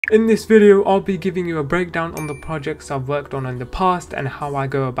In this video, I'll be giving you a breakdown on the projects I've worked on in the past and how I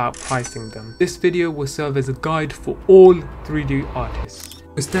go about pricing them. This video will serve as a guide for all 3D artists.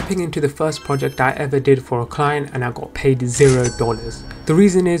 We're stepping into the first project I ever did for a client and I got paid $0. The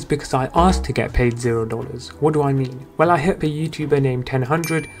reason is because I asked to get paid $0. What do I mean? Well, I hit a YouTuber named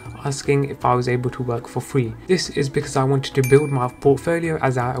 1000 asking if I was able to work for free. This is because I wanted to build my portfolio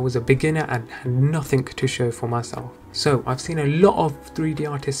as I was a beginner and had nothing to show for myself. So I've seen a lot of 3D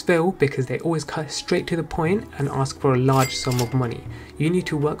artists fail because they always cut straight to the point and ask for a large sum of money. You need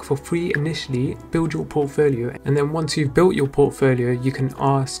to work for free initially, build your portfolio, and then once you've built your portfolio, you can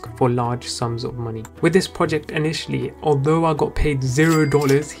ask for large sums of money. With this project initially, although I got paid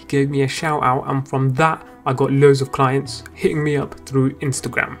 $0, he gave me a shout out, and from that I got loads of clients hitting me up through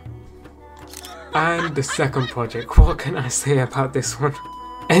Instagram. And the second project, what can I say about this one?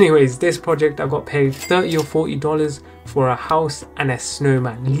 Anyways, this project I got paid $30 or $40 for a house and a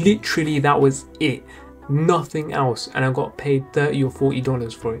snowman. Literally that was it, nothing else, and I got paid $30 or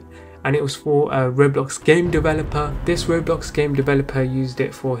 $40 for it. And it was for a Roblox game developer. This Roblox game developer used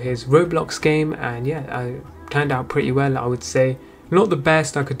it for his Roblox game, and yeah, it turned out pretty well, I would say. Not the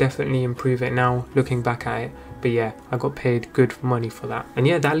best, I could definitely improve it now looking back at it, but yeah, I got paid good money for that. And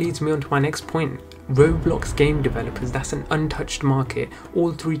yeah, that leads me on to my next point. Roblox game developers, that's an untouched market.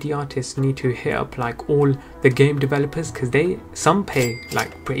 All 3D artists need to hit up like all the game developers because some pay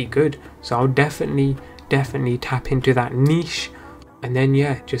like pretty good. So I'll definitely tap into that niche, and then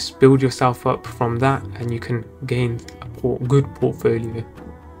yeah, just build yourself up from that and you can gain a good portfolio.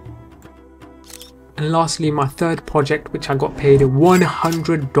 And lastly, my third project, which I got paid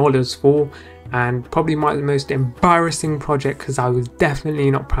 $100 for, and probably my most embarrassing project because I was definitely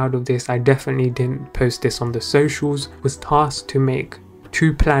not proud of this, I definitely didn't post this on the socials, was tasked to make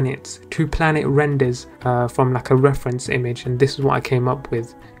two planet renders from like a reference image, and this is what I came up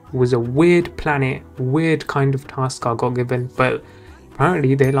with. It was a weird planet, weird kind of task I got given, but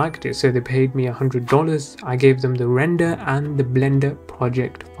apparently they liked it, so they paid me $100. I gave them the render and the Blender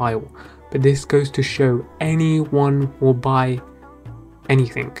project file. But this goes to show anyone will buy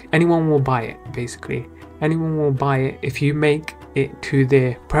anything. Anyone will buy it, basically. Anyone will buy it. If you make it to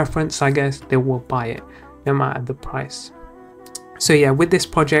their preference, I guess, they will buy it, no matter the price. So yeah, with this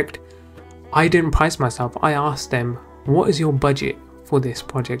project, I didn't price myself. I asked them, what is your budget for this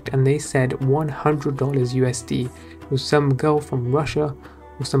project? And they said $100 USD. It was some girl from Russia,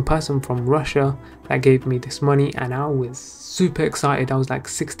 or some person from Russia that gave me this money, and I was super excited. I was like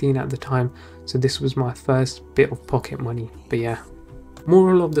 16 at the time, so this was my first bit of pocket money. But yeah,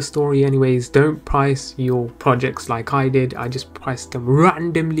 moral of the story anyways, don't price your projects like I did. I just priced them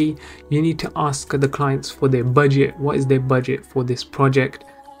randomly. You need to ask the clients for their budget. What is their budget for this project?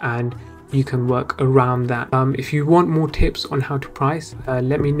 And you can work around that. If you want more tips on how to price,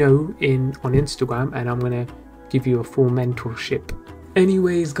 let me know on Instagram, and I'm gonna give you a full mentorship.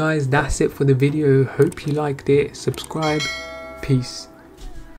 Anyways guys, that's it for the video. Hope you liked it. Subscribe. Peace.